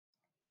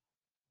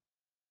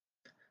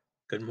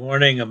Good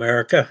morning,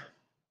 America.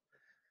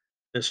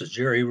 This is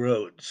Jerry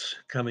Rhodes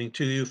coming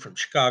to you from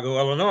Chicago,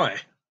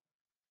 Illinois.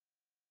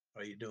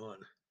 How are you doing?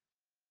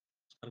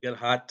 I got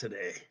hot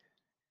today.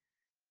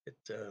 It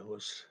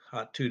was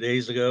hot 2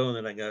 days ago, and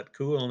then I got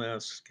cool. Now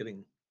it's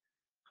getting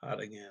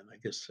hot again. I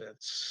guess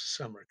that's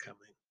summer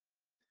coming.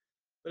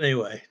 But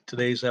anyway,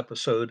 today's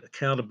episode: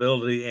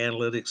 accountability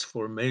analytics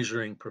for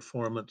measuring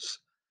performance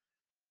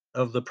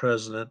of the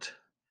president,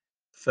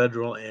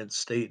 federal and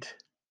state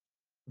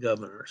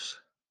governors.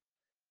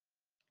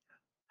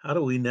 How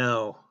do we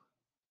now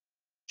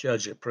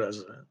judge a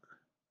president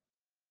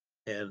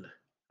and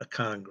a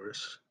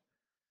Congress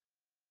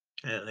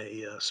and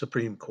a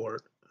Supreme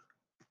Court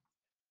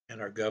and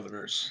our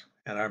governors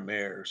and our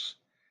mayors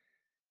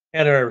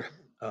and our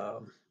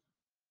um,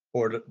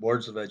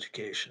 boards of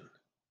education?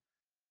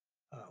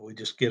 We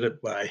just get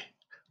it by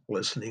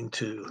listening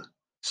to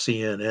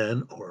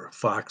CNN or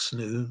Fox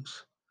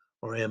News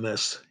or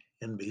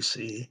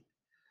MSNBC,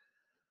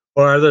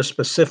 or are there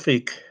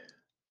specific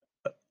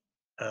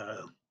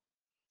uh,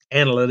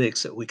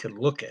 analytics that we can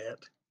look at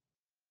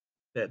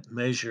that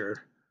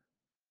measure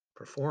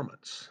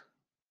performance?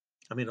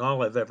 I mean,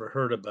 all I've ever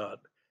heard about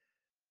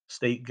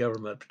state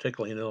government,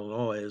 particularly in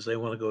Illinois, is they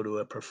want to go to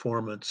a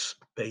performance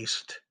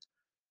based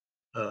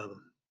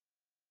um,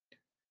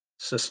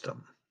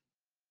 system.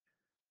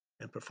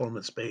 And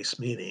performance based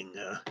meaning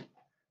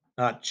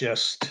not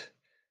just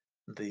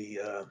the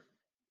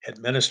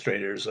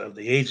administrators of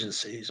the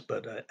agencies,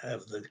 but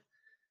of the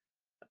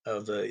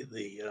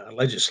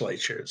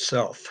legislature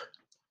itself.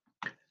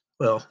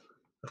 Well,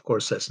 of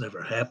course, that's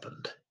never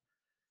happened.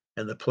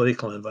 And the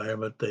political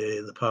environment,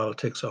 the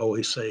politics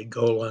always say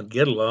go along,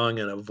 get along,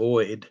 and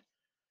avoid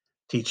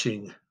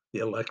teaching the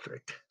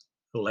electric,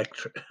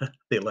 the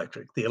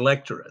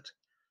electorate.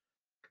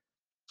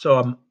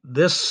 So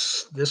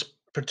this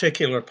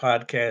particular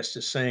podcast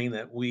is saying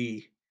that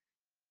we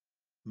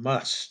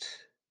must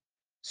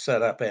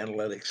set up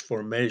analytics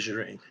for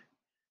measuring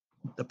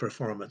the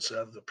performance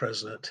of the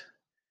president,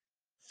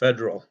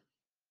 federal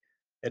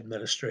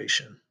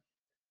administration,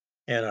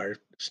 and our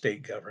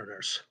state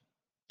governors.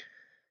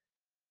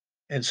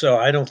 And so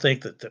I don't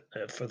think that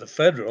for the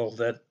federal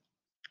that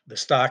the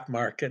stock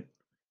market,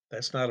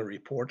 that's not a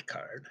report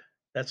card.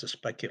 That's a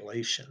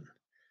speculation.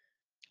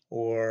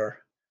 Or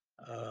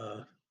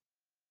uh,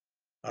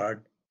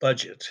 our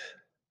budget,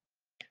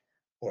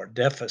 or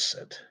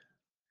deficit,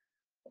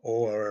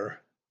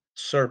 or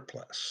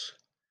surplus,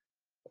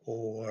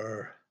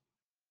 or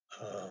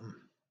um,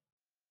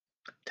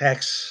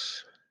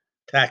 tax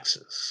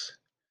taxes,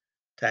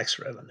 tax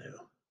revenue.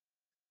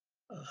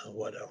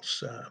 What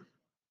else?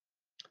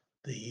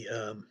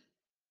 The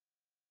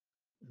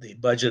the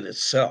budget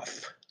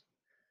itself,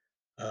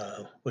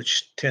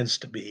 which tends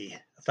to be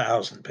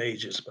 1,000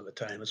 pages by the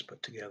time it's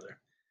put together.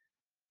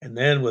 And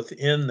then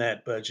within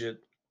that budget,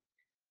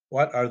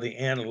 what are the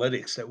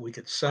analytics that we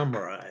could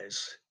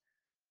summarize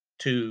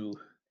to,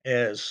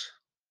 as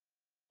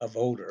a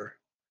voter,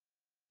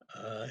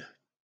 uh,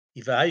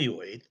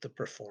 evaluate the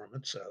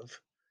performance of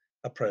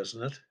a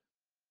president,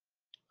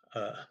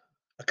 uh,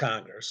 a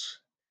Congress,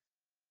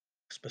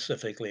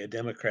 specifically a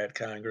Democrat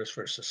Congress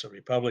versus a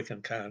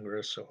Republican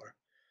Congress, or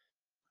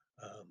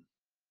um,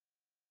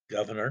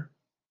 governor,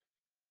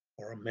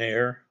 or a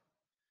mayor,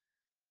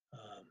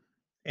 um,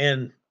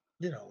 and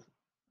you know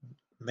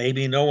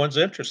maybe no one's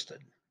interested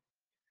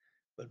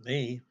but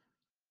me.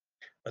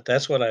 But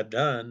that's what I've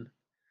done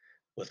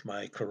with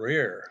my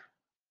career,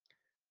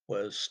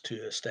 was to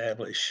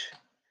establish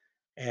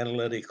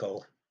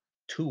analytical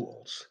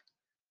tools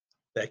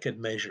that could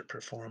measure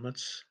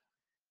performance,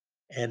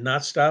 and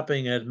not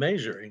stopping at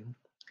measuring,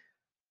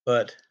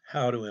 but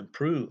how to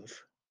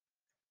improve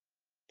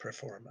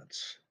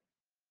performance.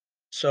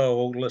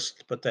 So let's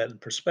put that in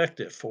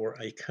perspective for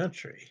a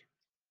country.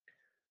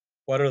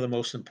 What are the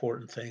most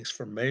important things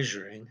for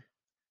measuring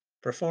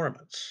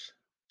performance?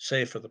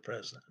 Say for the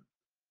president,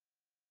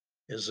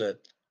 is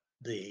it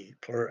the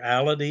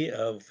plurality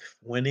of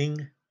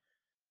winning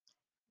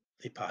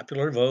the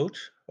popular vote,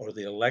 or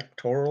the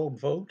electoral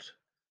vote,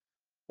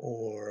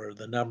 or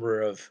the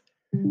number of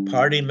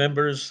party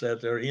members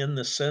that are in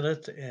the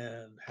Senate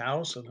and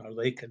House, and are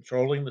they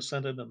controlling the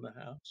Senate and the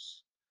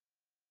House?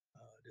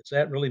 Does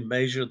that really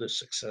measure the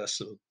success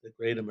of the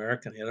great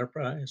American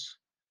enterprise?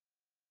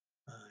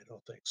 I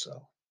don't think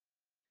so.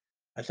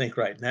 I think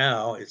right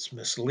now it's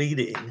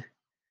misleading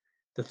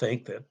to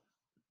think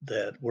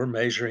that we're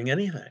measuring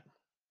anything,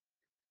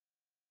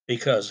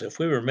 because if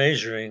we were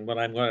measuring what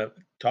I'm going to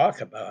talk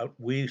about,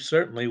 we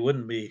certainly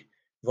wouldn't be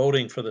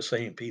voting for the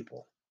same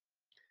people,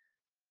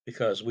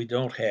 because we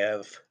don't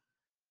have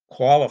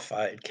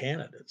qualified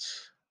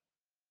candidates.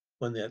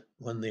 When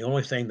the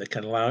only thing that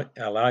can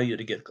allow you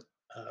to get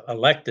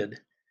elected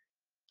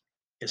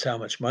is how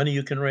much money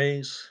you can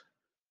raise,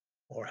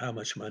 or how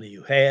much money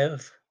you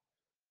have,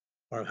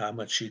 or how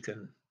much you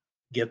can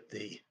get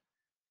the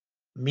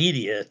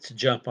media to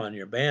jump on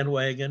your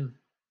bandwagon,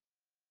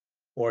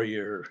 or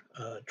your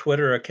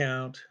Twitter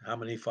account, how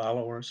many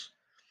followers.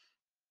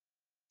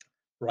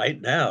 Right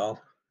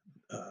now,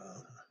 uh,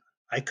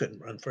 I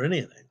couldn't run for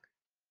anything.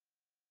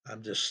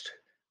 I'm just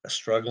a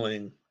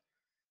struggling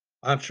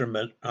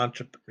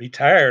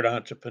retired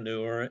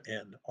entrepreneur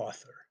and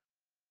author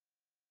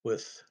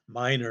with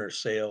minor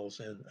sales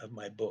of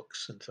my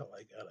books until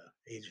I got an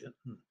agent.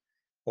 And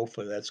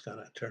hopefully that's going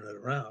to turn it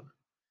around.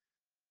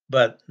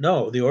 But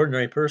no, the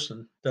ordinary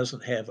person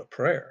doesn't have a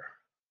prayer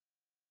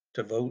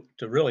to vote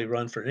to really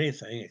run for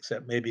anything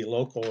except maybe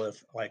local,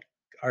 if like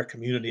our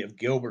community of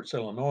Gilbert's,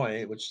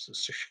 Illinois, which is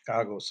a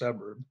Chicago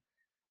suburb,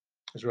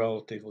 is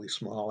relatively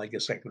small. I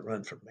guess I could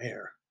run for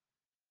mayor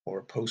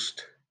or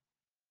post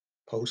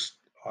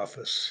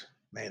office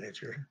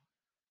manager,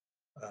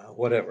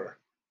 whatever.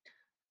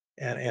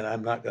 And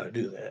I'm not going to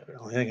do that. The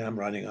only thing I'm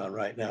running on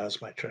right now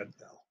is my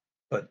treadmill.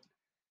 But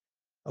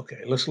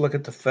okay, let's look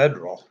at the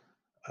federal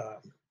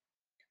um,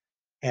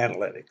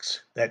 analytics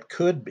that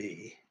could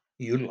be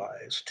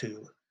utilized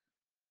to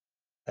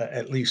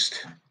at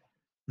least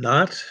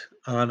not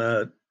on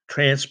a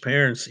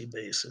transparency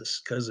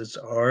basis because it's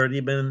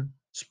already been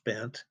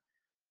spent.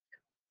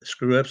 The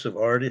screw ups have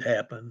already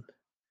happened,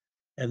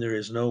 and there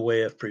is no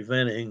way of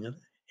preventing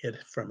it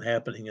from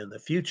happening in the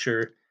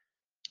future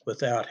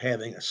without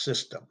having a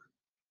system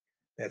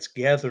that's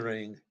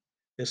gathering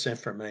this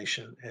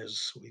information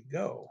as we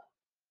go.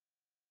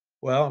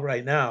 Well,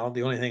 right now,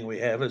 the only thing we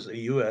have is a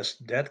US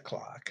debt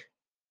clock.org,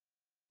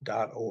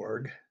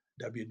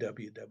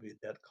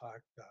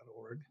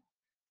 www.debtclock.org,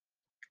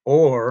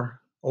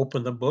 or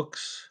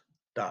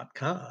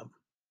openthebooks.com,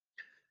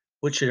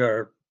 which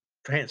are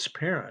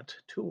transparent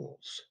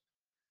tools.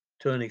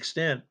 To an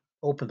extent,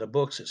 Open the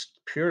Books is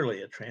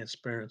purely a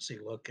transparency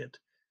look at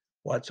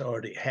what's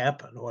already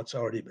happened, what's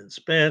already been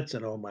spent,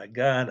 and oh my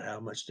God, how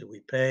much did we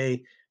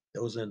pay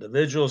those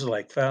individuals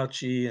like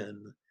Fauci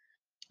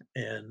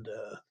and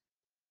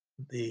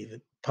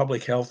the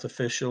public health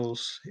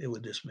officials? It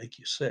would just make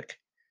you sick.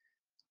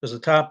 Because the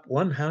top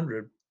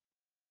 100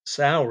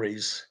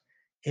 salaries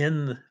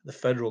in the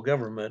federal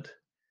government,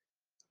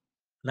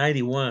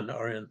 91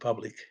 are in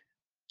public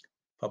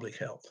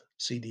health,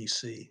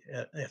 CDC,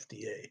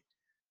 FDA,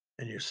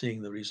 and you're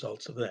seeing the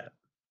results of that.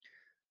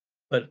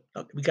 But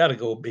we got to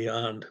go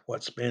beyond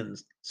what's been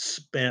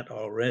spent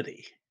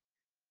already,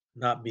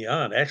 not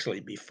beyond,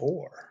 actually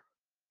before,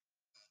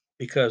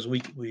 because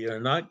we are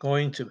not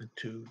going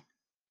to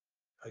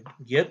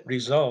get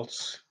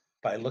results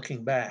by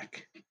looking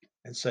back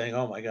and saying,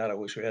 "Oh my God, I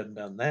wish we hadn't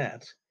done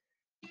that,"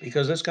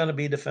 because it's going to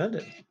be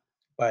defended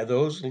by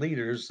those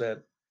leaders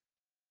that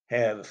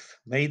have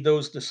made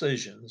those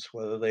decisions,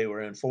 whether they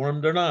were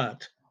informed or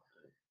not,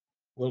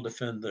 will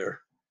defend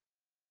their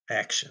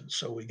actions.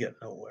 So we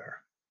get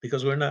nowhere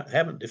because we're not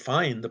haven't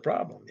defined the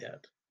problem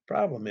yet.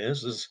 Problem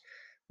is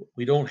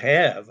we don't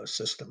have a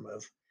system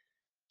of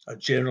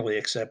generally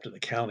accepted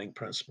accounting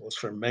principles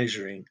for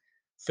measuring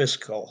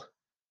fiscal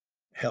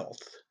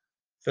health,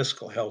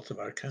 fiscal health of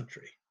our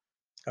country,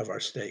 of our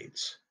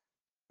states,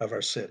 of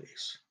our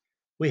cities.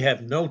 We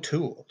have no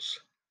tools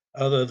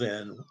other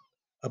than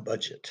a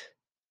budget.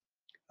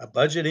 A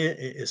budget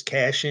is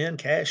cash in,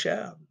 cash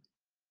out.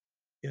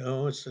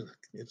 It's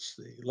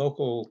the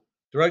local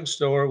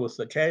drugstore with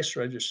the cash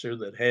register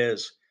that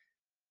has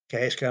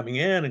cash coming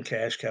in and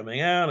cash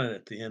coming out. And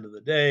at the end of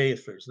the day,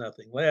 if there's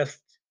nothing left,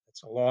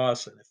 it's a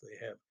loss. And if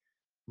they have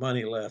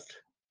money left,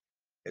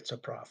 it's a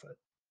profit,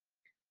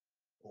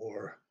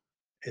 or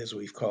as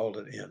we've called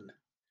it in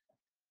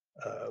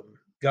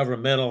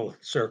governmental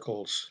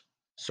circles,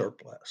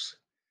 surplus.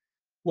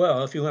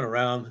 Well, if you went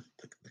around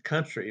the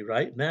country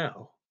right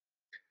now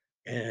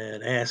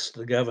and asked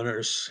the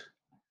governors,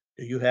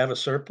 do you have a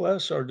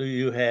surplus or do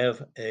you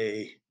have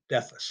a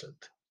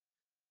deficit?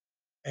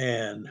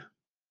 And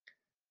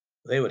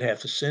they would have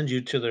to send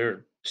you to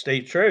their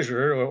state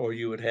treasurer, or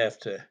you would have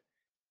to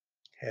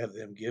have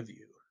them give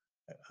you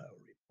a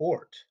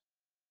report.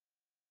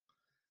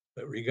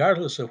 But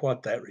regardless of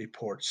what that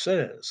report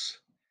says,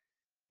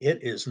 it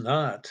is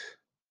not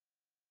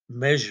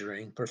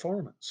measuring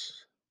performance.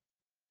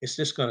 It's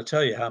just going to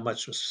tell you how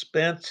much was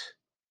spent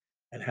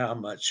and how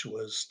much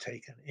was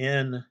taken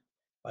in,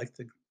 like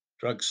the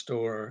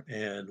drugstore,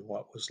 and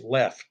what was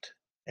left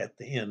at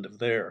the end of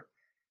their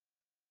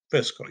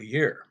fiscal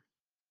year.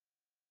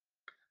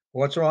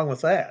 What's wrong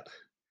with that?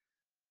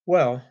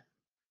 Well,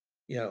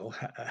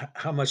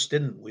 how much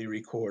didn't we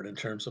record in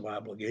terms of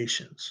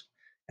obligations?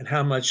 And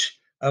how much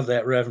of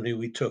that revenue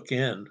we took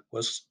in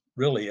was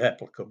really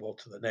applicable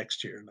to the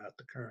next year, not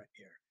the current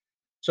year?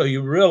 So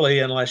you really,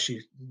 unless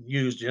you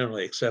use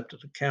generally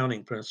accepted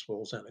accounting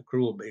principles and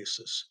accrual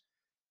basis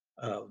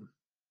um,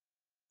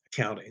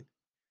 accounting,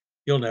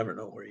 you'll never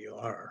know where you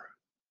are.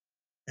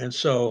 And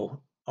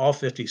so all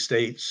 50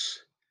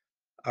 states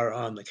are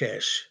on the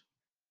cash.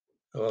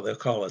 Well, they'll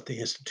call it the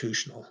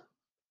institutional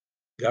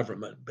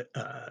government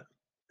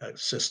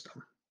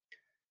system.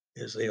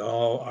 Is they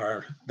all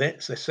are they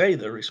say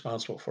they're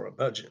responsible for a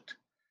budget,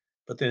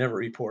 but they never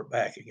report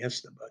back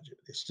against the budget.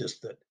 It's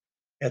just that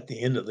at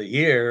the end of the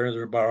year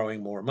they're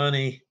borrowing more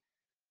money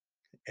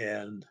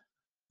and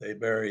they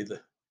bury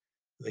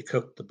they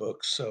cook the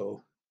books,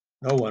 so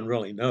no one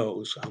really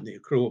knows on the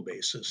accrual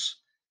basis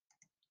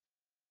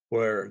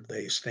where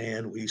they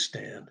stand, we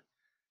stand.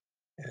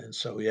 And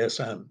so, yes,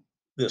 I'm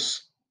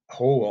this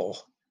whole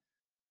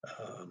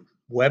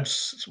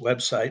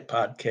website,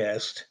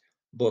 podcast,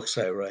 books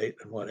I write,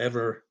 and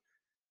whatever,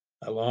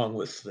 along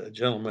with the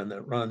gentleman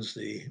that runs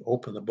the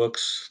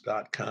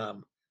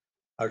openthebooks.com,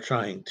 are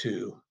trying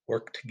to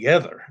work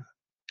together.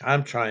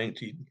 I'm trying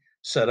to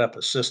set up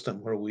a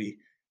system where we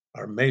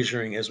are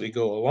measuring as we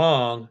go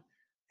along,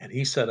 and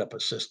he set up a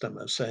system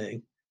of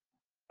saying,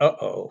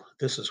 uh-oh,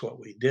 this is what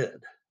we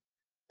did.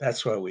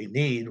 That's why we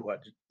need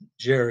what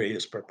Jerry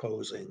is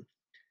proposing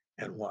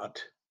and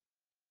what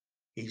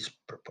he's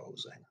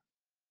proposing.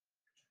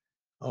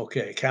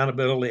 Okay,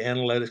 accountability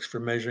analytics for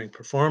measuring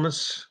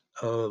performance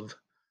of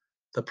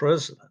the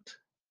president.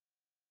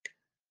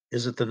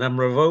 Is it the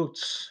number of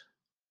votes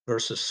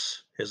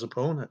versus his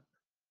opponent,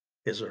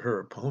 his or her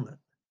opponent?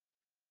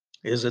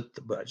 Is it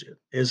the budget?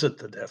 Is it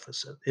the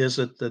deficit? Is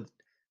it the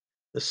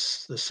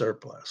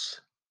surplus?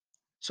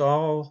 It's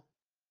all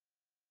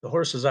the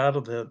horse is out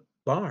of the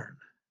barn.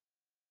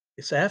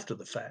 It's after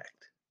the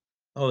fact.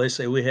 Oh, they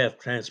say we have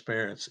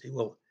transparency.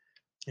 Well,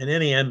 in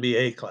any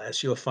MBA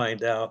class, you'll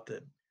find out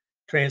that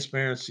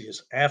transparency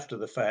is after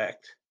the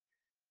fact,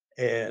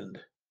 and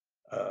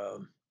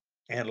um,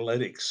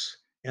 analytics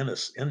in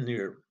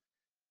your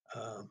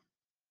um,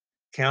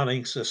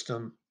 counting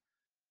system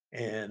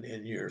and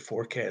in your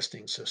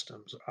forecasting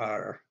systems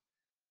are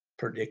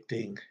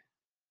predicting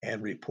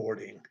and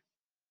reporting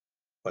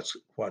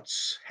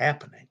what's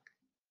happening.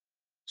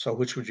 So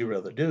which would you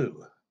rather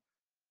do?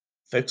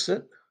 Fix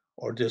it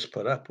or just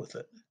put up with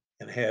it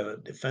and have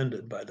it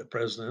defended by the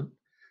president,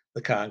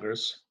 the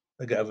Congress,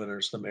 the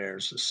governors, the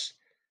mayors,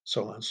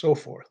 so on and so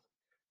forth.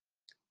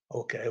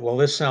 Okay, well,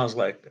 this sounds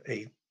like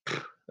a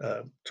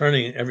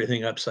turning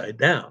everything upside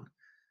down.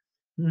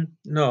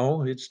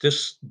 No, it's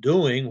just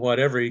doing what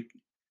every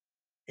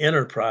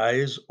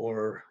enterprise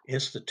or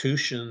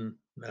institution.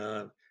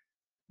 No,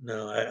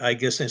 I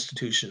guess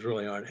institutions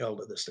really aren't held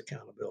to this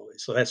accountability.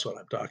 So that's what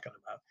I'm talking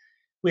about.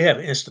 We have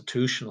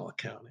institutional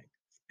accounting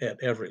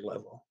at every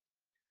level.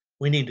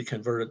 We need to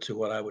convert it to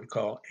what I would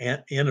call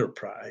an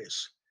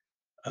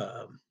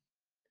um,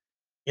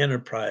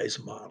 enterprise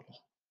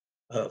model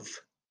of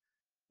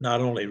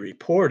not only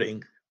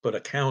reporting but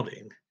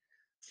accounting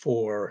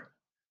for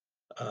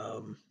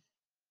um,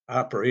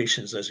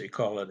 operations, as you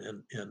call it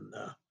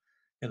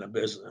in a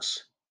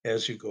business,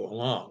 as you go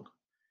along.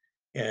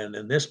 And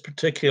in this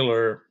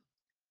particular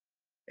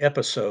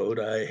episode,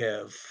 I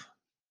have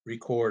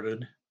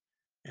recorded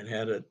and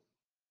had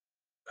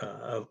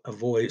a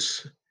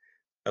voice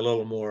a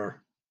little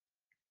more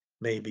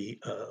maybe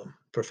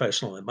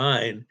professional than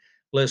mine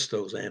list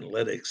those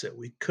analytics that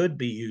we could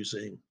be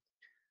using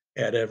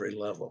at every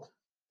level,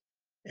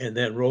 and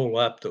then roll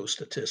up those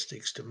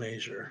statistics to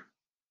measure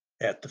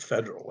at the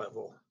federal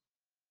level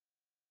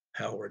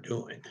how we're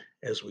doing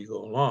as we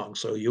go along.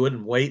 So you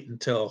wouldn't wait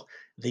until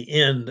the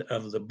end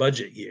of the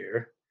budget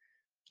year.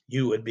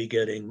 You would be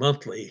getting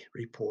monthly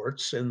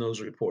reports, and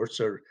those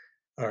reports are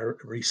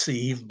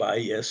received by,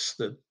 yes,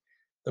 the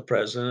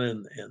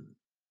president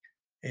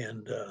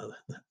and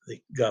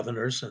the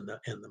governors and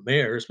the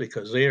mayors,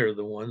 because they are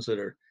the ones that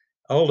are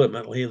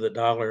ultimately the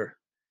dollar,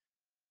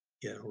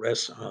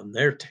 rests on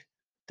their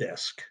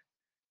desk.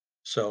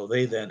 So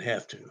they then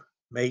have to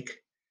make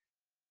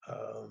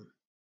um,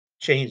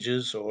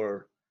 changes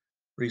or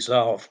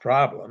resolve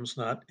problems,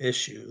 not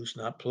issues,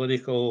 not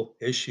political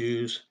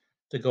issues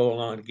to go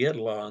along to get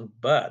along,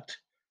 but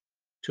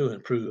to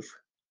improve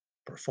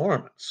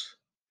performance.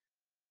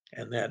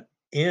 And that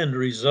end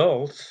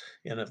result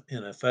in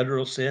a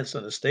federal sense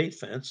and a state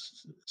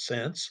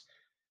sense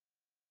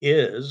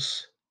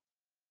is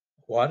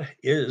what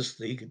is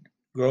the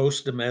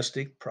gross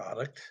domestic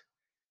product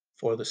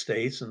for the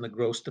states and the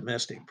gross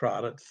domestic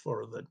product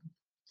for the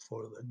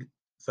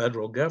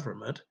federal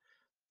government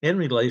in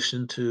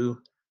relation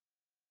to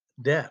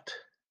debt.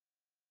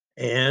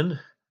 And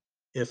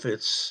if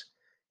it's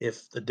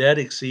if the debt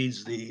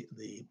exceeds the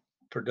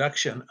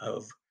production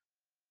of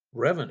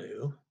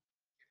revenue,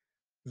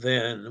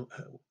 then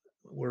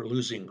we're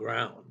losing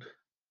ground.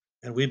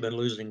 And we've been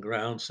losing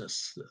ground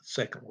since the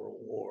Second World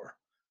War.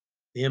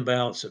 The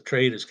imbalance of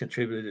trade has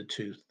contributed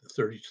to the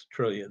 30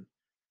 trillion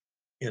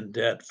in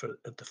debt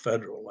at the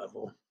federal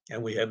level,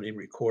 and we haven't even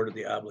recorded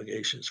the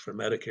obligations for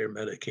Medicare,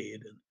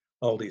 Medicaid, and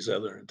all these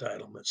other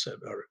entitlements that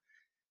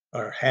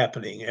are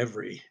happening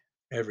every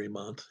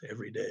month,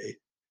 every day,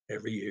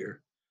 every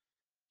year.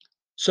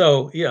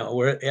 So yeah,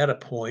 we're at a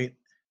point,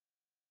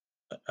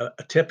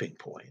 a tipping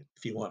point,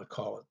 if you want to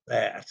call it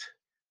that.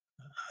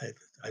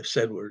 I've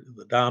said we're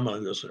the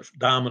dominoes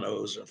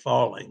are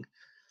falling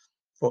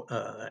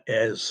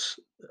as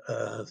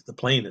the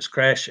plane is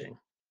crashing,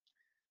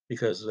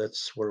 because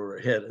that's where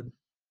we're headed.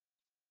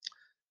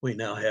 We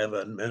now have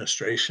an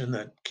administration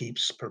that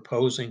keeps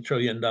proposing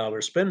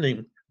trillion-dollar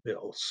spending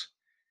bills,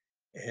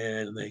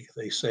 and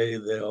they say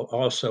they'll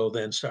also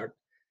then start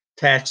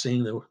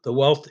taxing the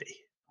wealthy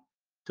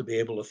to be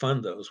able to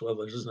fund those. Well,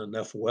 there isn't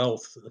enough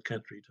wealth in the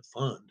country to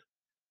fund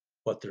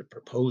what they're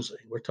proposing.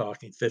 We're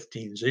talking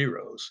 15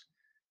 zeros.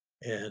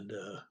 and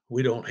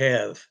we don't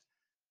have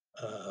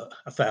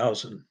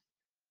 1,000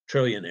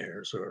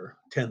 trillionaires or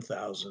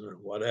 10,000 or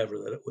whatever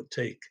that it would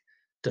take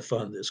to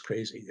fund this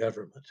crazy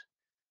government.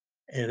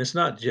 And it's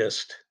not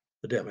just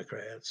the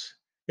Democrats,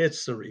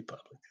 it's the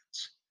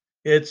Republicans,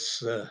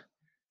 it's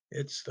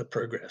it's the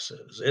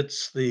progressives,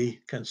 it's the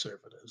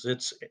conservatives,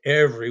 it's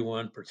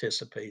everyone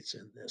participates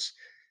in this.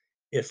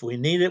 If we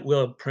need it,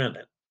 we'll print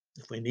it.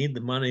 If we need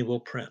the money,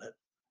 we'll print it.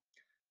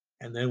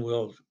 And then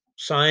we'll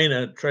sign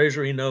a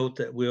treasury note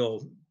that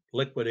will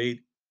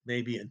liquidate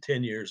maybe in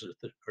 10 years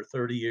or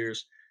 30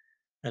 years.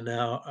 And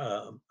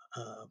now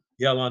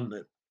Yellen,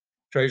 the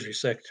Treasury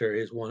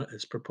Secretary,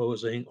 is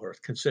proposing or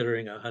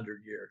considering a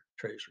 100-year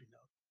Treasury note.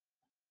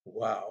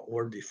 Wow,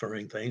 we're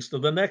deferring things to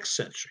the next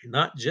century,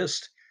 not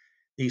just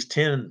these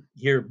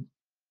 10-year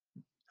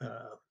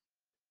uh,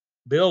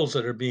 bills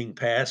that are being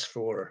passed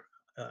for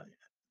uh,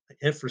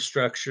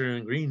 infrastructure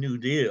and Green New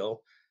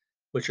Deal,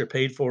 which are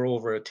paid for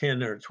over a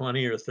 10 or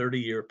 20 or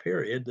 30-year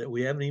period that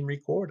we haven't even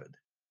recorded.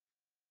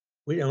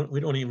 We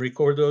don't even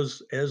record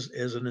those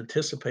as an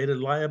anticipated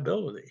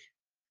liability.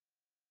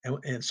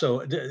 And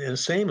so and the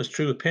same is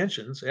true of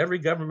pensions. Every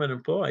government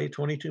employee,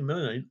 22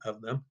 million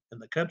of them in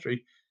the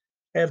country,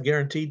 have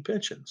guaranteed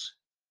pensions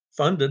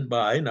funded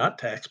by not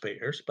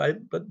taxpayers,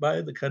 but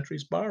by the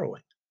country's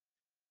borrowing.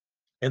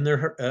 And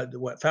they're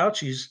what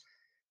Fauci's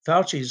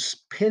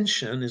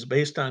pension is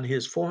based on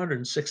his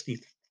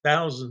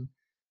 $460,000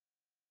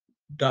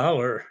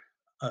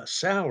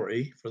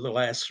 salary for the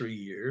last 3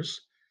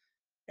 years,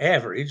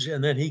 average,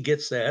 and then he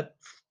gets that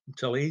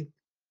until he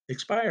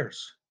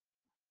expires.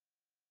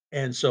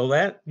 And so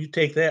that you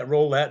take that,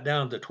 roll that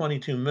down to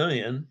 22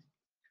 million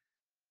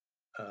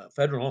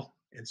federal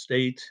and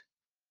state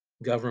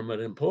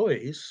government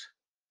employees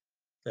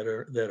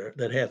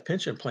that have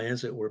pension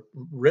plans that were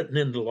written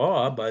into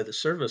law by the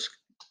service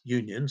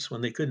unions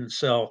when they couldn't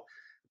sell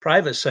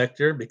private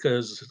sector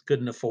because they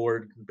couldn't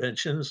afford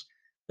pensions.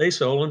 They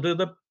sold them to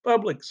the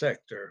public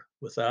sector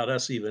without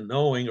us even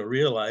knowing or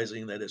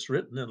realizing that it's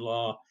written in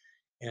law,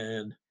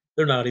 and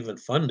they're not even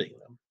funding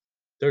them.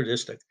 They're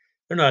just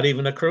they're not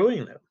even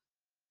accruing them.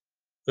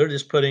 They're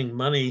just putting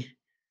money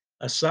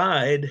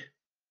aside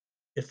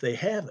if they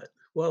have it.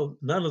 Well,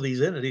 none of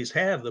these entities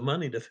have the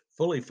money to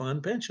fully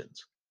fund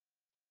pensions.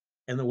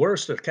 And the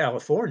worst are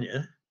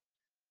California,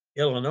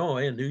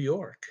 Illinois, and New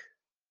York.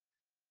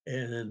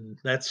 And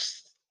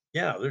that's,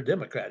 yeah, they're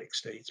Democratic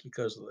states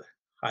because of the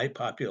high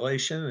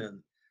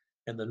population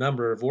and the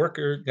number of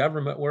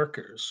government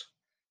workers.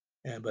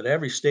 But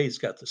every state's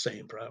got the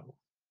same problem.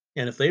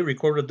 And if they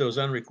recorded those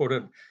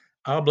unrecorded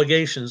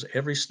obligations,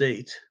 every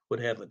state would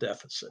have a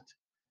deficit,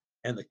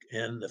 and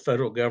the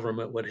federal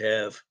government would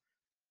have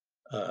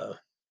uh,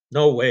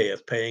 no way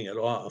of paying it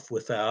off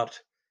without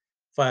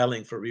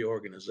filing for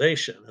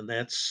reorganization, and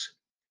that's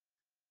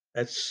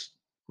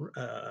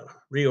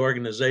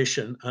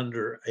reorganization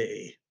under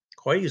a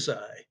quasi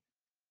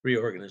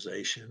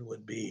reorganization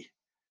would be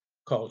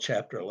called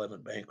Chapter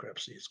 11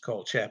 bankruptcy. It's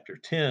called Chapter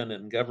 10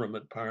 in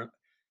government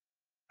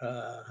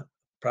uh,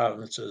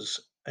 provinces,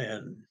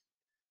 and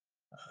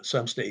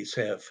some states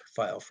have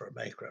filed for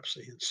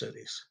bankruptcy in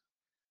cities.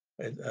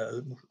 And,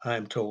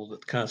 I'm told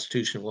that the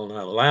Constitution will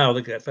not allow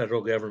the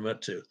federal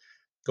government to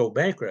go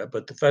bankrupt,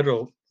 but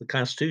the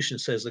Constitution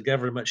says the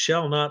government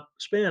shall not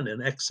spend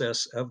in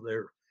excess of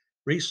their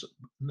resources,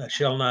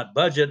 shall not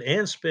budget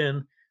and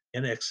spend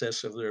in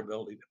excess of their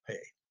ability to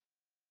pay.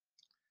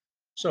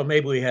 So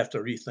maybe we have to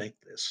rethink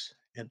this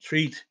and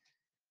treat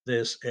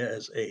this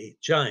as a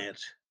giant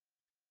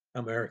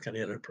American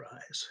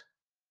enterprise.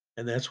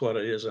 And that's what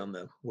it is on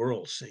the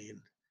world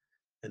scene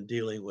and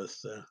dealing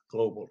with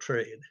global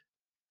trade.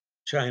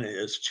 China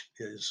is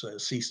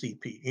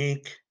CCP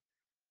Inc.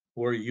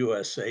 We're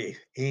USA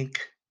Inc.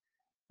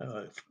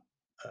 Uh,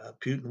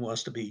 Putin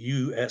wants to be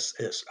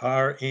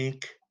USSR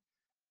Inc.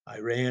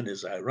 Iran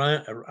is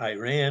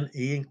Iran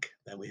Inc.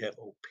 Then we have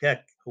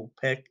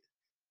OPEC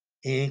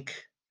Inc.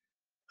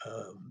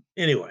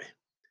 Anyway,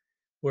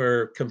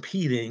 we're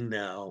competing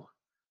now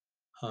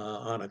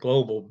on a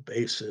global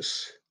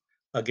basis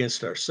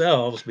against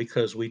ourselves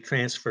because we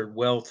transferred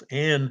wealth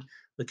and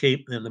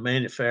the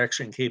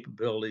manufacturing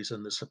capabilities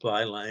and the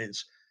supply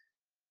lines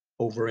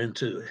over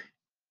into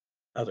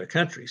other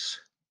countries,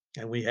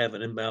 and we have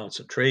an imbalance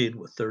of trade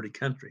with 30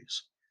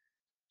 countries.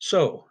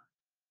 So,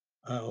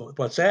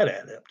 what's that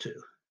add up to?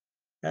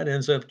 That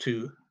ends up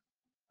to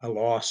a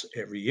loss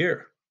every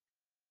year,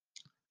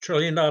 $1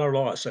 trillion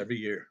loss every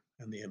year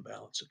in the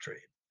imbalance of trade.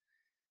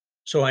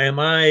 So, am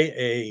I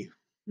a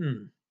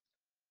hmm,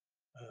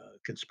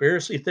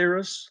 conspiracy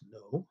theorist?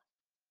 No.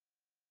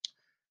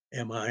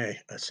 Am I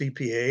a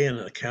CPA and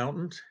an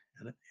accountant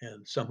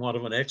and somewhat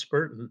of an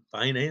expert in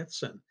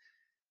finance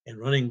and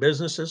running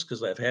businesses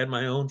because I've had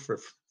my own for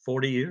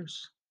 40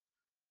 years?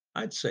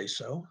 I'd say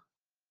so.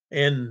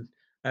 And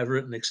I've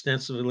written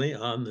extensively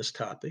on this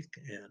topic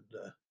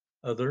and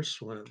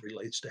others when it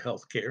relates to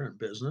healthcare and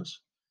business.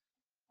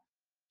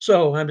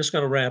 So I'm just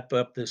going to wrap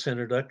up this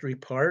introductory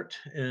part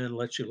and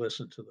let you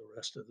listen to the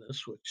rest of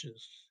this, which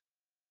is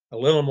a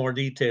little more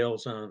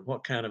details on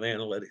what kind of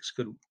analytics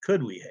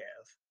could we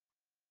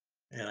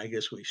have, and I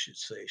guess we should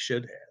say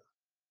should have.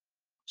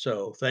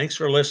 So thanks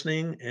for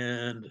listening,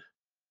 and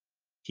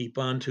keep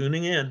on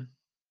tuning in.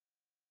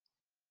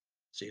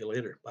 See you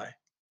later. Bye.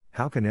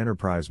 How can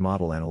enterprise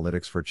model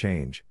analytics for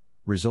change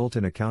result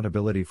in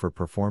accountability for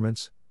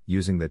performance,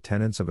 using the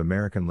tenets of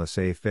American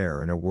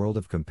laissez-faire in a world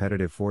of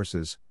competitive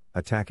forces,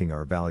 attacking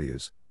our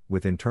values,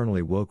 with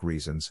internally woke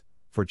reasons,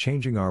 for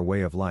changing our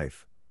way of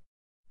life?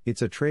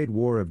 It's a trade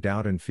war of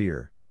doubt and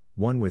fear,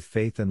 one with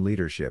faith and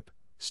leadership,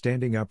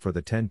 standing up for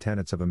the 10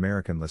 tenets of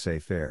American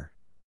laissez-faire.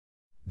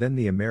 Then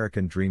the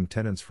American dream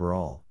tenets for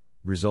all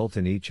result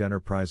in each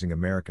enterprising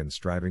American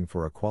striving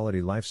for a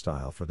quality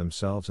lifestyle for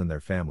themselves and their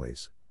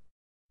families,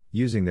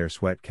 using their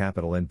sweat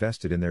capital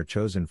invested in their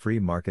chosen free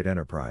market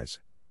enterprise.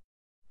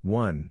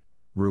 1.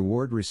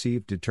 Reward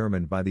received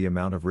determined by the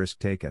amount of risk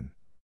taken.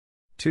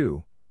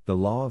 2. The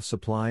law of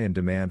supply and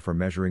demand for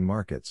measuring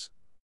markets.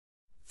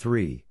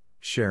 3.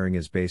 Sharing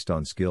is based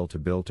on skill to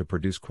build to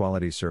produce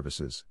quality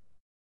services.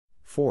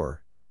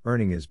 4.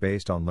 Earning is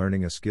based on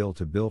learning a skill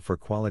to bill for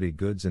quality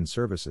goods and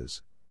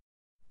services.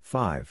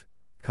 5.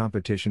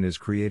 Competition is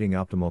creating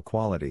optimal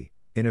quality,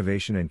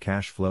 innovation and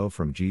cash flow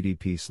from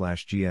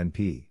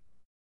GDP/GNP.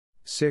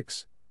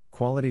 6.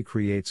 Quality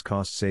creates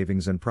cost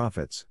savings and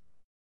profits.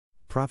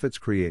 Profits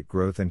create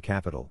growth and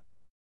capital.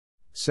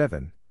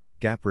 7.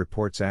 GAAP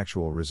reports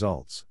actual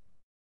results.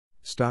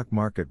 Stock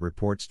market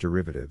reports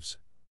derivatives.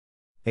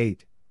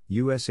 8.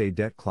 USA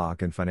debt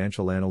clock and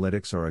financial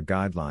analytics are a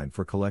guideline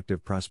for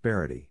collective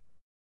prosperity.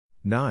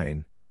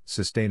 9.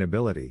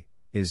 Sustainability,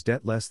 is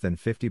debt less than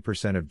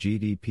 50% of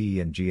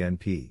GDP and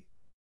GNP?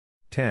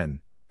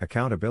 10.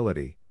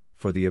 Accountability,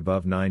 for the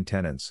above 9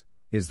 tenets,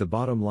 is the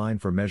bottom line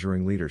for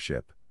measuring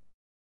leadership.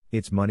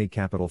 It's money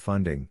capital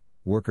funding,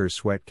 workers'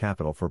 sweat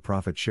capital for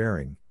profit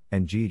sharing,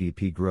 and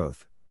GDP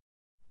growth.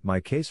 My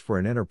case for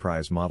an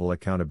enterprise model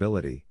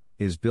accountability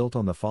is built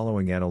on the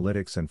following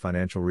analytics and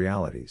financial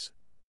realities.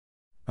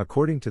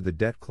 According to the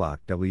Debt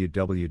Clock,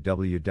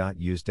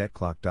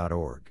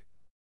 www.usedebtclock.org.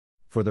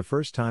 For the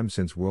first time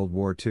since World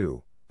War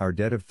II, our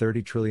debt of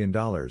 $30 trillion,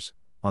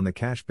 on the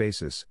cash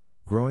basis,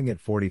 growing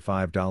at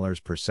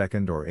 $45 per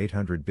second or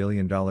 $800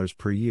 billion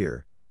per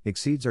year,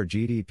 exceeds our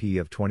GDP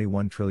of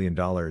 $21 trillion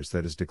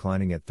that is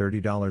declining at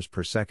 $30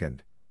 per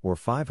second, or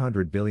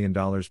 $500 billion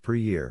per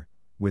year,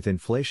 with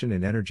inflation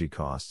in energy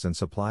costs and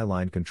supply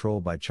line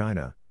control by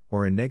China,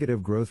 or a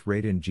negative growth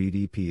rate in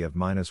GDP of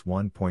minus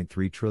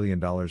 $1.3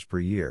 trillion per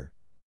year.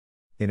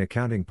 In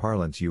accounting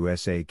parlance,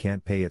 USA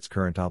can't pay its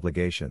current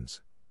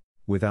obligations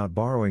without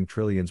borrowing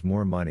trillions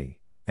more money,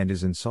 and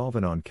is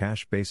insolvent on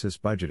cash basis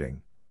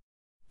budgeting,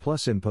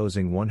 plus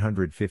imposing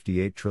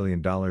 $158 trillion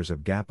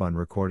of GAAP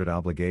unrecorded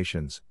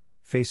obligations,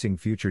 facing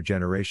future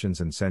generations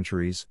and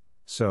centuries.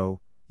 So,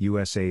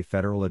 USA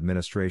federal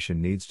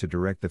administration needs to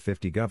direct the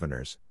 50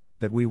 governors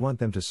that we want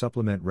them to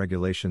supplement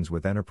regulations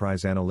with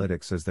enterprise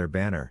analytics as their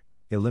banner,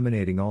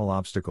 eliminating all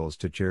obstacles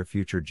to chair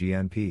future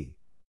GNP.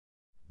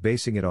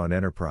 Basing it on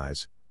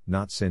enterprise,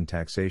 not sin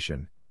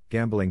taxation,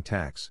 gambling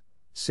tax,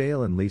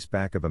 sale and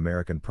leaseback of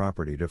American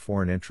property to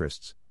foreign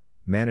interests,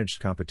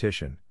 managed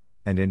competition,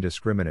 and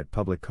indiscriminate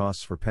public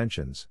costs for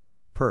pensions,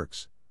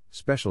 perks,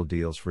 special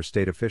deals for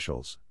state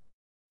officials.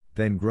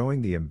 Then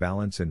growing the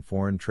imbalance in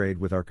foreign trade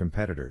with our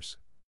competitors.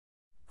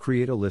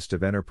 Create a list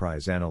of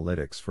enterprise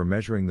analytics for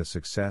measuring the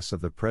success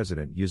of the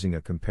president using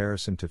a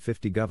comparison to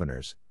 50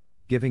 governors,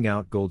 giving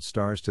out gold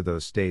stars to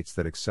those states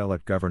that excel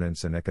at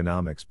governance and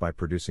economics by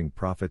producing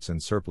profits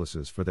and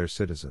surpluses for their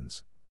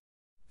citizens.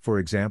 For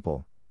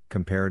example,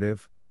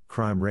 comparative,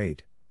 crime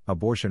rate,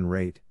 abortion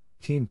rate,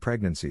 teen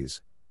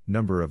pregnancies,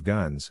 number of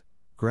guns,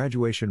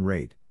 graduation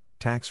rate,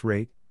 tax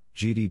rate,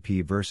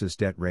 GDP versus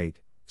debt rate,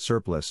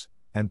 surplus,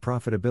 and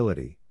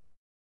profitability.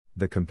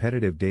 The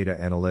competitive data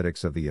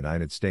analytics of the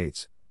United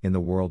States, in the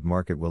world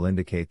market will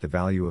indicate the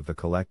value of the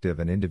collective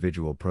and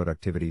individual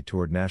productivity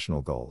toward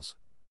national goals.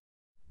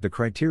 The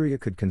criteria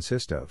could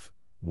consist of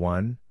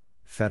 1.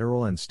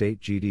 Federal and state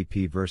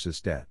GDP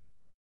versus debt.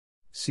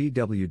 See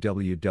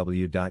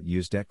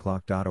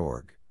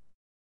www.usedebtclock.org.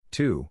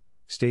 2.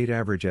 State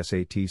average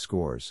SAT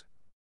scores.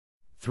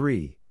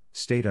 3.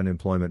 State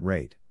unemployment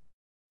rate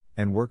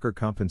and worker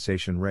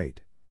compensation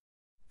rate.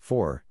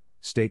 4.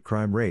 State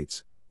crime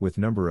rates, with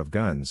number of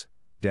guns,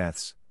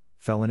 deaths,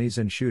 felonies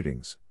and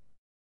shootings.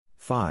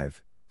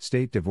 5.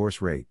 State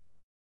divorce rate,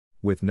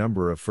 with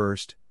number of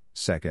first,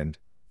 second,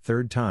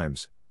 third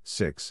times.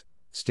 6.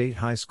 State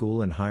high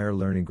school and higher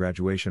learning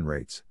graduation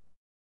rates.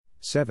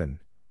 7.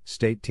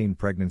 State teen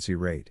pregnancy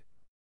rate.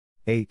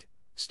 8.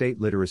 State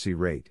literacy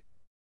rate.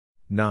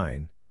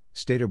 9.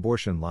 State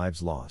abortion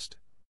lives lost.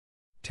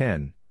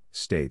 10.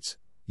 States,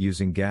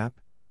 using GAAP,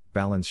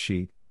 balance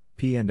sheet,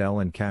 P&L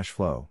and cash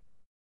flow.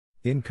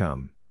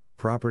 Income,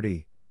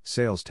 property,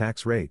 sales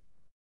tax rate.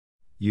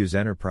 Use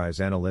enterprise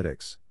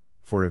analytics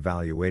for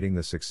evaluating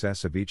the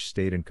success of each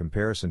state in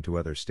comparison to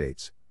other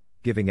states,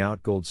 giving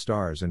out gold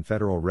stars and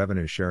federal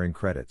revenue sharing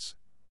credits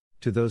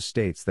to those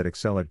states that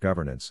excel at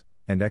governance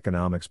and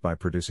economics by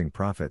producing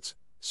profits,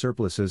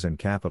 surpluses and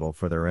capital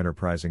for their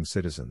enterprising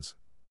citizens.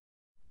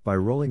 By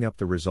rolling up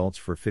the results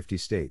for 50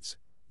 states,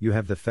 you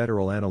have the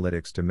federal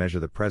analytics to measure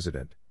the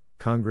president,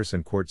 Congress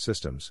and court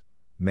systems,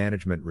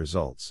 management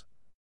results.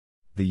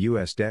 The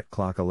U.S. debt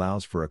clock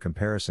allows for a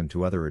comparison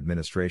to other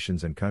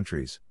administrations and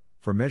countries,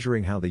 for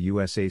measuring how the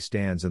USA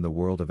stands in the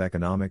world of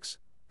economics,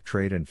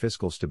 trade and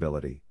fiscal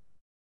stability.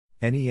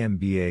 Any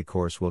MBA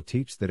course will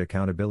teach that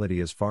accountability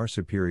is far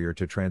superior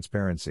to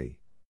transparency.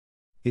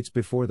 It's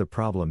before the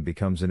problem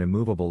becomes an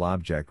immovable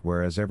object,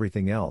 whereas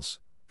everything else,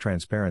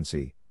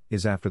 transparency,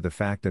 is after the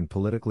fact and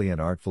politically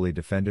and artfully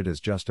defended as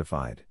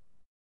justified.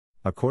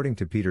 According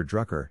to Peter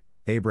Drucker,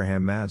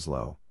 Abraham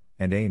Maslow,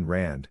 and Ayn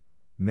Rand,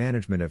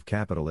 management of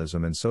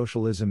capitalism and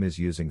socialism is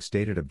using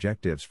stated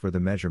objectives for the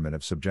measurement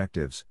of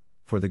subjectives,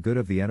 for the good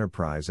of the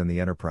enterprise and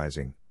the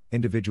enterprising,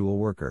 individual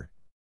worker.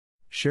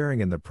 Sharing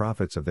in the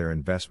profits of their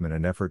investment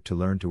and effort to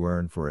learn to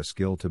earn for a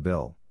skill to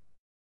bill.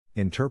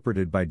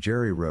 Interpreted by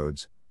Jerry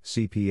Rhodes,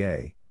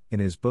 CPA, in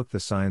his book The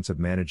Science of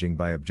Managing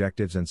by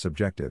Objectives and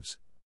Subjectives.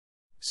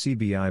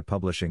 CBI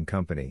Publishing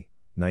Company,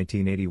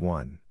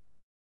 1981.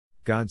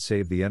 God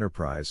Save the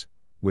Enterprise,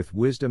 with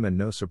wisdom and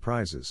no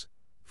surprises,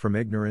 from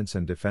ignorance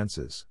and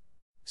defenses.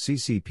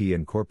 CCP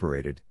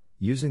Incorporated,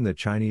 using the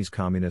Chinese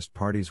Communist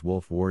Party's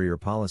wolf warrior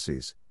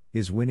policies,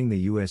 is winning the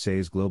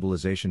USA's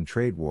globalization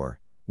trade war,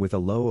 with a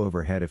low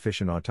overhead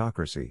efficient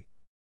autocracy.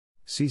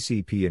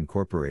 CCP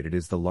Incorporated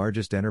is the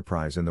largest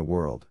enterprise in the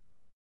world.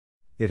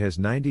 It has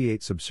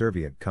 98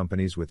 subservient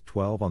companies with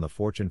 12 on the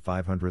Fortune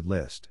 500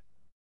 list.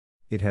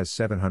 It has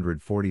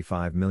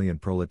 745 million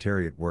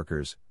proletariat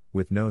workers,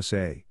 with no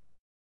say.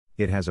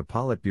 It has a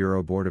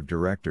Politburo board of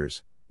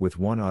directors, with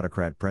one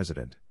autocrat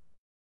president.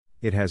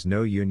 It has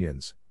no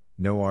unions,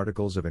 no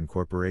articles of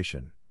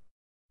incorporation.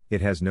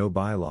 It has no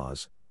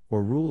bylaws,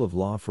 or rule of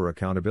law for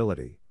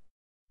accountability.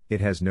 It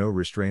has no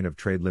restraint of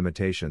trade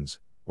limitations,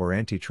 or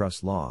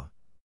antitrust law.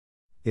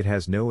 It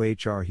has no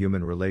HR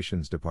human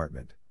relations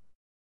department.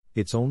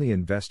 Its only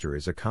investor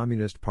is a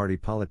Communist Party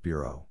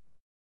Politburo.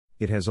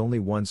 It has only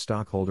one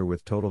stockholder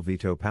with total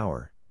veto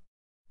power.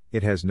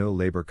 It has no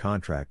labor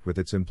contract with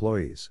its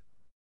employees.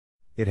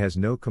 It has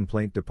no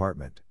complaint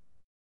department.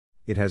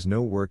 It has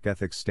no work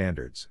ethics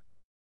standards.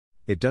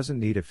 It doesn't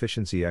need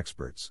efficiency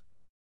experts.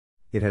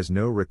 It has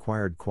no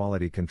required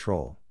quality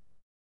control.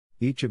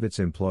 Each of its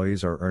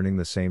employees are earning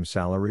the same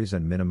salaries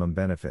and minimum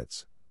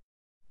benefits.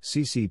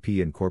 CCP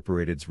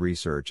Incorporated's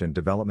research and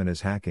development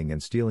is hacking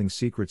and stealing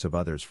secrets of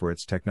others for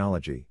its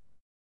technology.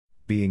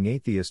 Being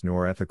atheist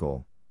nor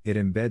ethical, it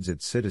embeds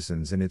its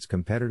citizens in its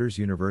competitors'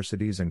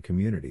 universities and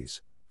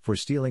communities, for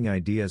stealing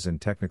ideas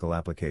and technical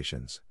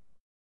applications.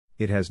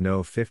 It has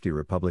no 50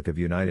 Republic of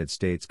United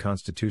States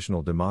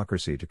constitutional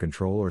democracy to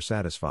control or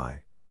satisfy.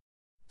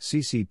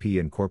 CCP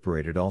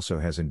Incorporated also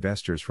has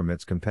investors from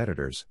its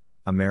competitors,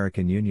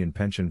 American Union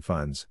pension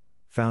funds,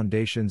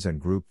 foundations and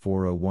Group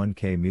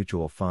 401k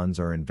mutual funds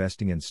are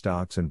investing in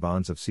stocks and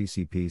bonds of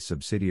CCP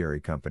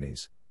subsidiary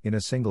companies, in a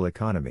single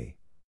economy.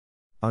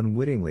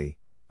 Unwittingly,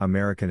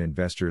 American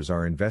investors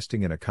are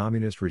investing in a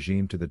communist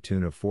regime to the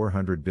tune of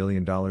 $400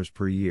 billion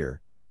per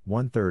year,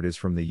 one-third is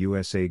from the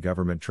USA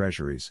government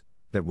treasuries,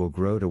 that will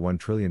grow to $1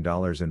 trillion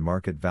in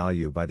market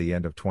value by the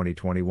end of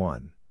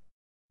 2021.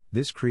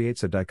 This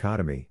creates a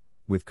dichotomy,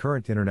 with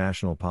current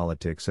international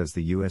politics as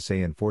the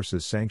USA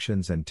enforces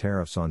sanctions and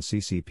tariffs on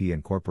CCP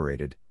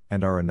Incorporated,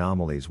 and are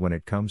anomalies when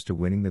it comes to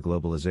winning the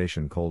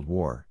globalization Cold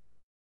War.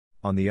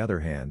 On the other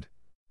hand,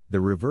 the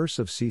reverse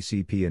of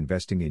CCP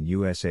investing in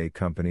USA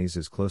companies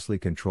is closely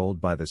controlled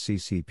by the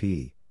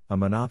CCP, a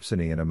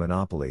monopsony and a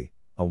monopoly,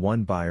 a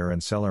one buyer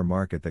and seller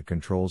market that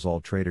controls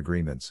all trade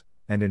agreements,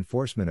 and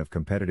enforcement of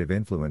competitive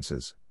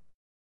influences.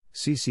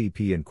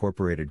 CCP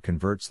Incorporated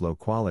converts low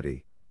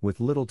quality,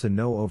 with little to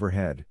no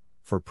overhead,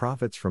 for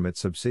profits from its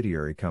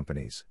subsidiary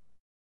companies.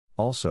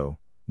 Also,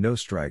 no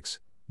strikes,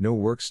 no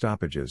work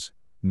stoppages,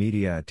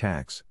 media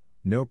attacks,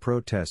 no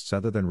protests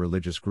other than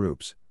religious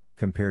groups,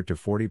 compared to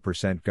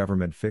 40%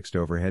 government fixed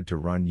overhead to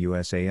run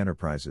USA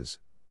enterprises.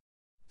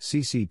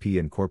 CCP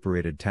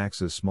Incorporated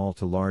taxes small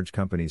to large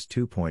companies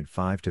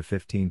 2.5 to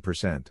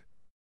 15%.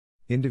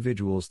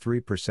 Individuals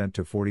 3%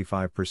 to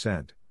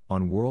 45%,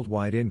 on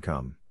worldwide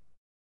income.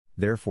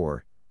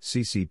 Therefore,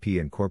 CCP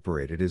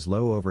Incorporated is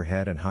low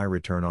overhead and high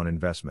return on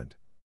investment.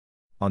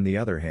 On the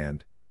other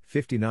hand,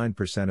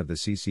 59% of the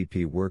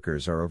CCP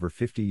workers are over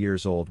 50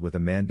 years old with a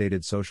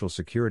mandated Social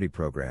Security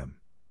program.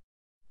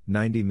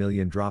 90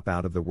 million drop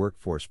out of the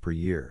workforce per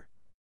year.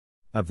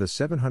 Of the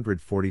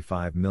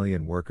 745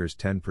 million workers,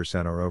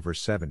 10% are over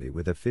 70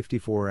 with a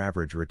 54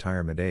 average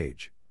retirement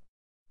age.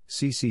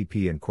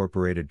 CCP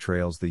Incorporated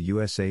trails the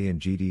USA in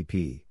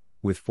GDP,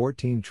 with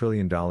 $14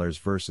 trillion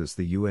versus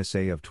the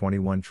USA of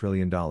 $21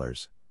 trillion.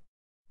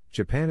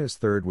 Japan is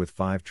third with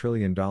 $5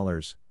 trillion,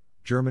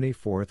 Germany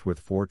fourth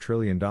with $4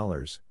 trillion,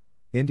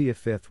 India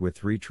fifth with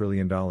 $3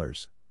 trillion.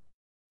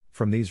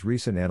 From these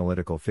recent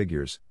analytical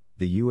figures,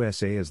 the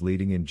USA is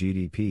leading in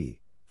GDP,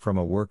 from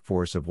a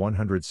workforce of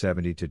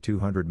 170 to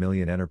 200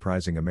 million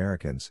enterprising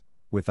Americans,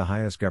 with the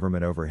highest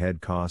government overhead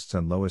costs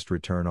and lowest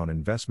return on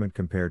investment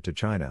compared to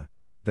China,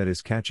 that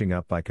is catching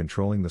up by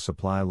controlling the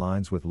supply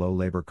lines with low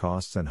labor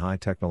costs and high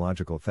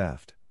technological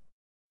theft.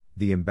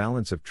 The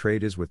imbalance of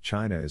trade with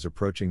China is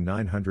approaching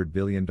 $900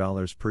 billion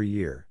per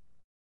year.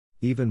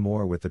 Even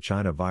more with the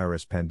China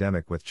virus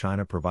pandemic, with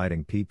China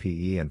providing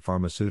PPE and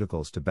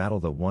pharmaceuticals to battle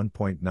the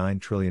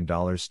 $1.9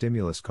 trillion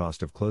stimulus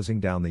cost of closing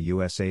down the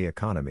USA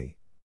economy.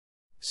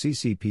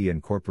 CCP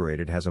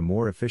Incorporated has a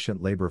more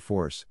efficient labor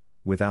force,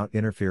 without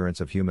interference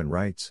of human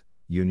rights,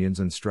 unions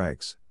and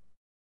strikes.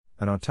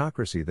 An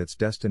autocracy that's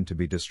destined to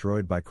be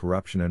destroyed by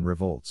corruption and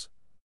revolts.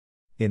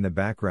 In the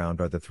background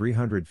are the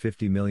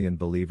 350 million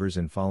believers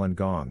in Falun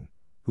Gong,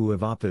 who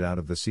have opted out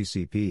of the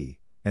CCP,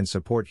 and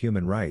support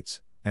human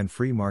rights, and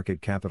free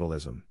market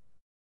capitalism.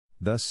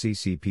 Thus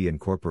CCP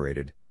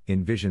Incorporated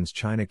envisions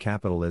China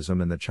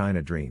capitalism and the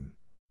China Dream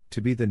to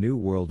be the new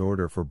world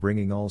order for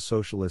bringing all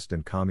socialist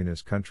and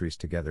communist countries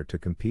together to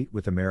compete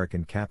with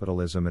American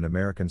capitalism and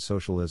American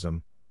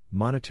socialism,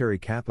 monetary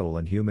capital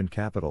and human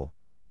capital,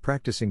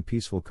 practicing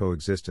peaceful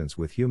coexistence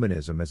with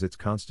humanism as its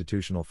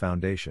constitutional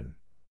foundation.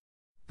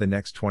 The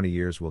next 20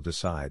 years will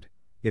decide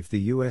if the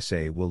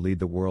USA will lead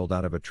the world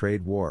out of a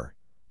trade war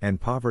and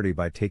poverty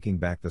by taking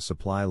back the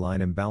supply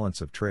line imbalance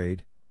of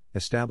trade,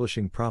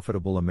 establishing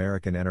profitable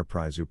American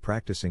enterprise who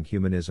practicing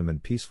humanism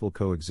and peaceful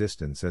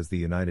coexistence as the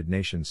United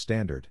Nations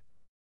standard.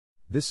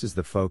 This is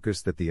the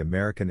focus that the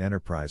American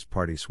Enterprise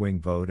Party swing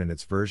vote and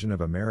its version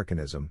of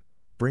Americanism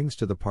brings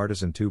to the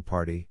partisan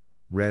two-party,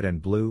 red and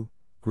blue,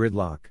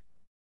 gridlock.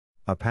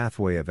 A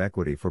pathway of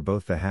equity for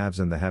both the haves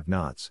and the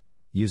have-nots,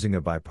 using a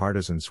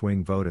bipartisan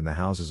swing vote in the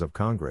Houses of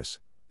Congress,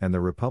 and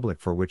the republic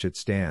for which it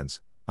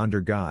stands,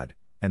 under God,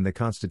 and the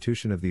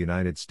Constitution of the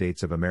United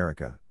States of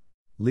America.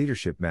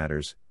 Leadership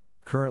matters.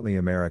 Currently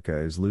America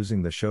is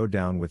losing the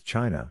showdown with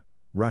China,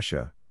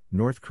 Russia,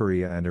 North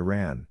Korea and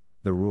Iran.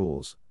 The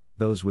rules,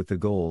 those with the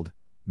gold,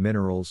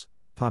 minerals,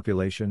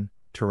 population,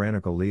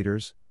 tyrannical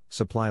leaders,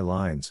 supply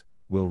lines,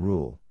 will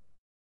rule.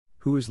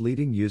 Who is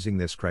leading using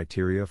this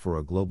criteria for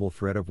a global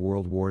threat of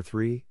World War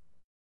III?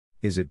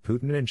 Is it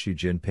Putin and Xi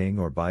Jinping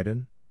or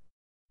Biden?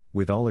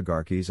 With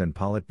oligarchies and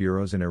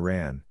politburos in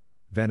Iran,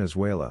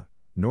 Venezuela,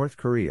 North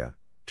Korea,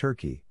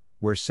 Turkey,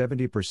 where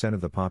 70%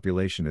 of the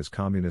population is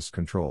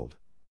communist-controlled.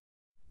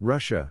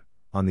 Russia,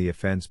 on the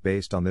offense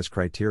based on this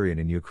criterion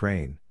in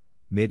Ukraine,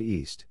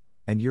 Mid-East,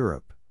 and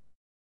Europe.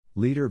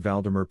 Leader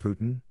Vladimir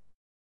Putin.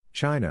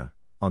 China,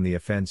 on the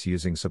offense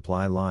using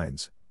supply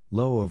lines,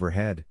 low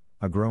overhead,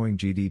 a growing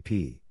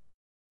GDP.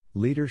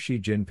 Leader Xi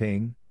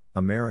Jinping,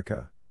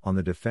 America, on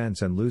the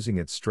defense and losing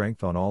its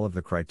strength on all of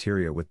the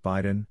criteria with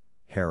Biden,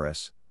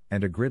 Harris,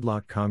 and a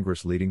gridlock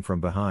Congress leading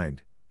from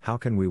behind. How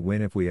can we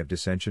win if we have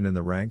dissension in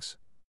the ranks?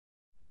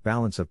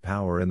 Balance of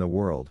power in the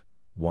world.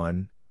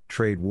 1.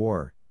 Trade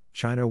war,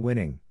 China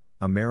winning,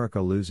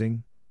 America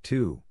losing.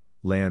 2.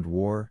 Land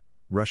war,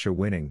 Russia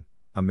winning,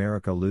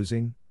 America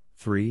losing.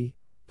 3.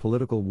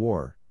 Political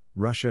war,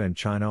 Russia and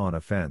China on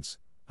offense,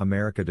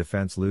 America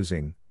defense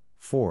losing.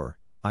 4.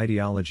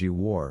 Ideology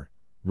war,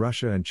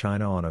 Russia and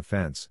China on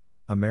offense,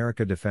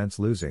 America defense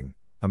losing.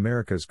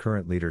 America's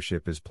current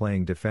leadership is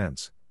playing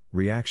defense,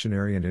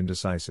 reactionary and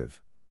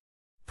indecisive.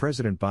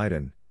 President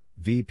Biden,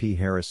 VP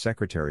Harris,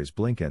 Secretaries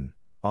Blinken,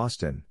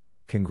 Austin,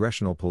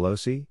 Congressional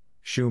Pelosi,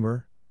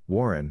 Schumer,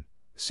 Warren,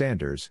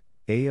 Sanders,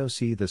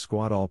 AOC, the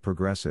squad, all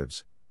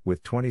progressives,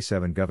 with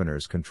 27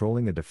 governors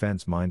controlling a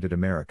defense-minded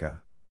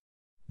America.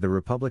 The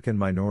Republican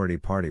minority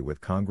party with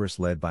Congress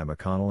led by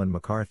McConnell and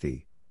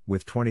McCarthy,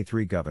 with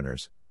 23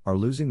 governors, are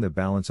losing the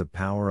balance of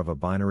power of a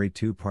binary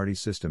two-party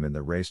system in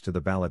the race to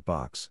the ballot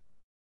box.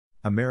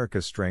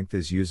 America's strength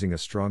is using a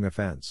strong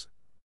offense.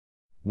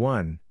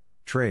 1.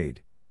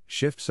 Trade.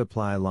 Shift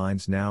supply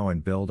lines now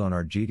and build on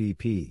our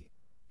GDP,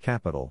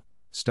 capital,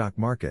 stock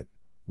market,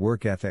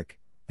 work ethic,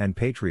 and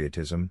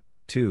patriotism.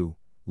 2.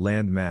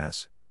 Land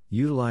mass.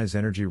 Utilize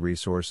energy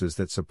resources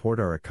that support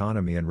our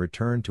economy and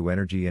return to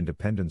energy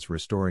independence,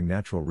 restoring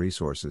natural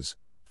resources.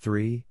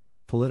 3.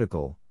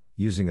 Political.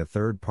 Using a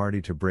third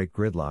party to break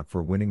gridlock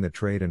for winning the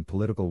trade and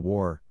political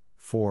war.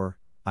 4.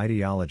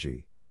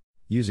 Ideology.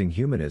 Using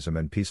humanism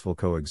and peaceful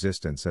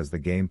coexistence as the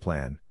game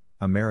plan.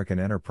 American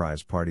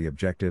Enterprise Party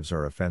objectives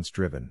are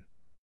offense-driven.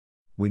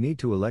 We need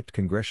to elect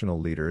congressional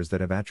leaders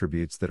that have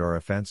attributes that are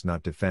offense,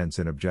 not defense,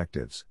 in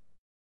objectives.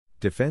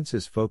 Defense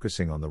is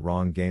focusing on the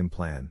wrong game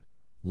plan,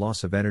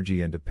 loss of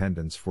energy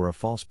independence for a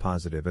false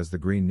positive as the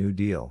Green New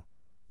Deal,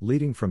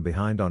 leading from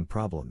behind on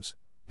problems,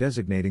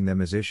 designating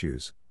them as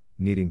issues,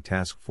 needing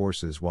task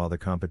forces while the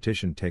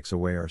competition takes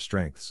away our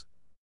strengths.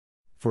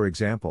 For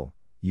example,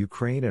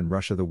 Ukraine and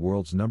Russia, the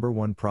world's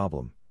 #1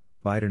 problem,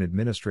 Biden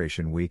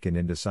administration weak and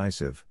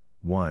indecisive.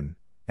 1.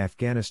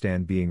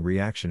 Afghanistan being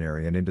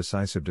reactionary and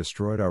indecisive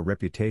destroyed our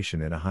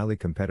reputation in a highly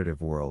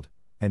competitive world,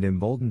 and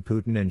emboldened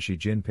Putin and Xi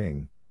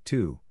Jinping.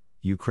 2.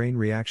 Ukraine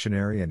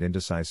reactionary and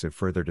indecisive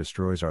further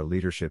destroys our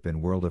leadership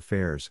in world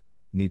affairs,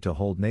 need to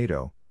hold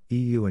NATO,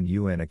 EU and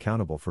UN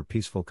accountable for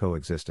peaceful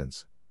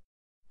coexistence.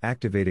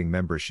 Activating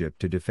membership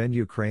to defend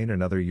Ukraine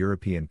and other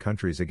European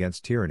countries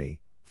against tyranny.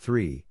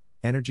 3.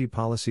 Energy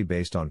policy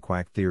based on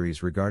quack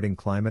theories regarding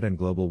climate and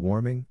global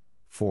warming.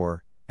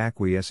 4.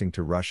 acquiescing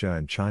to Russia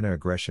and China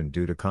aggression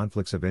due to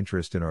conflicts of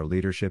interest in our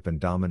leadership and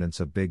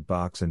dominance of big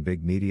box and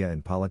big media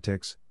in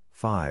politics.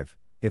 5.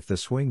 If the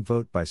swing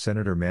vote by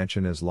Senator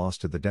Manchin is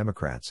lost to the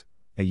Democrats,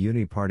 a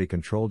uni-party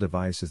control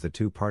device is the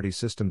two-party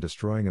system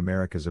destroying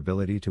America's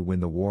ability to win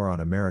the war on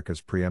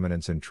America's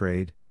preeminence in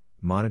trade,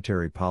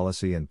 monetary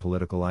policy and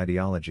political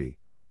ideology.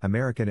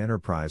 American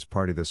Enterprise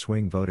Party. The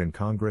swing vote in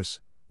Congress,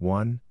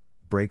 1.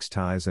 Breaks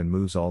ties and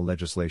moves all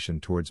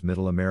legislation towards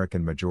middle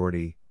American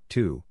majority.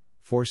 2.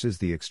 Forces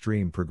the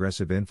extreme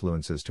progressive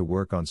influences to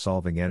work on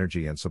solving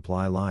energy and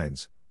supply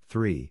lines.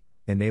 3.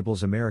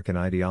 Enables American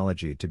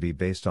ideology to be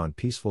based on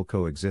peaceful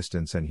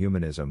coexistence and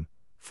humanism.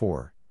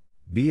 4.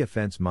 Be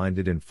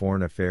offense-minded in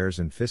foreign affairs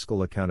and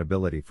fiscal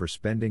accountability for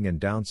spending and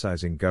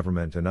downsizing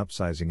government and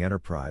upsizing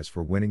enterprise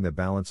for winning the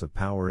balance of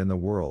power in the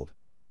world.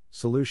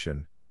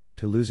 Solution: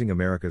 to losing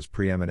America's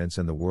preeminence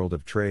in the world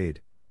of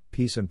trade,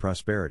 peace and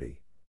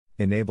prosperity.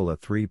 Enable a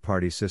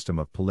three-party system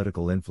of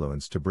political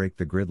influence to break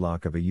the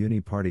gridlock of a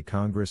uni-party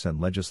Congress and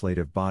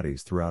legislative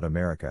bodies throughout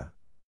America.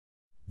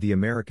 The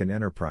American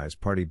Enterprise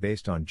Party,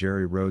 based on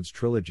Jerry Rhodes'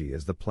 trilogy,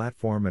 is the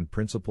platform and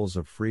principles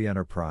of free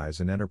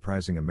enterprise and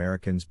enterprising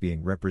Americans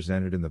being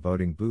represented in the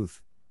voting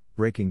booth,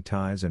 breaking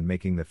ties and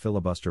making the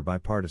filibuster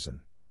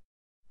bipartisan.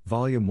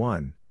 Volume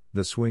 1,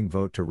 The Swing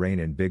Vote to Reign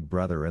in Big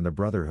Brother and the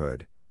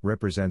Brotherhood,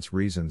 represents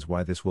reasons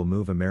why this will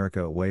move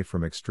America away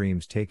from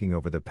extremes taking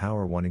over the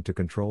power, wanting to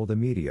control the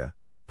media,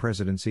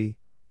 presidency,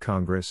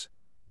 Congress,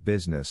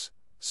 business,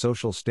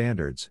 social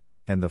standards,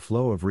 and the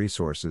flow of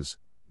resources,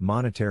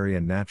 monetary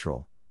and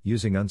natural,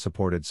 using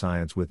unsupported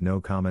science with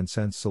no common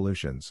sense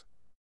solutions.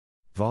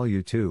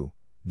 Volume 2,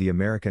 The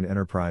American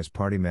Enterprise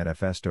Party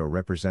Manifesto,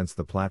 represents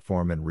the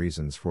platform and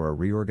reasons for a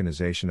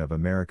reorganization of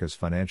America's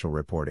financial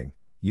reporting,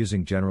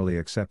 using generally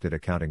accepted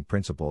accounting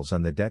principles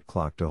and the debt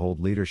clock to hold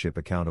leadership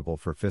accountable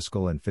for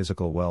fiscal and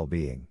physical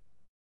well-being.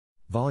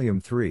 Volume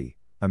 3,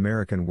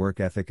 American Work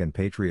Ethic and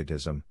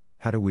Patriotism,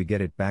 How Do We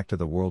Get It Back to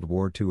the World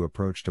War II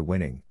Approach to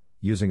Winning,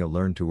 using a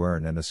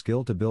learn-to-earn and a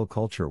skill-to-build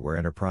culture where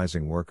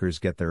enterprising workers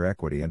get their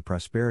equity and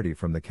prosperity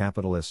from the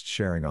capitalists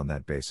sharing on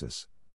that basis.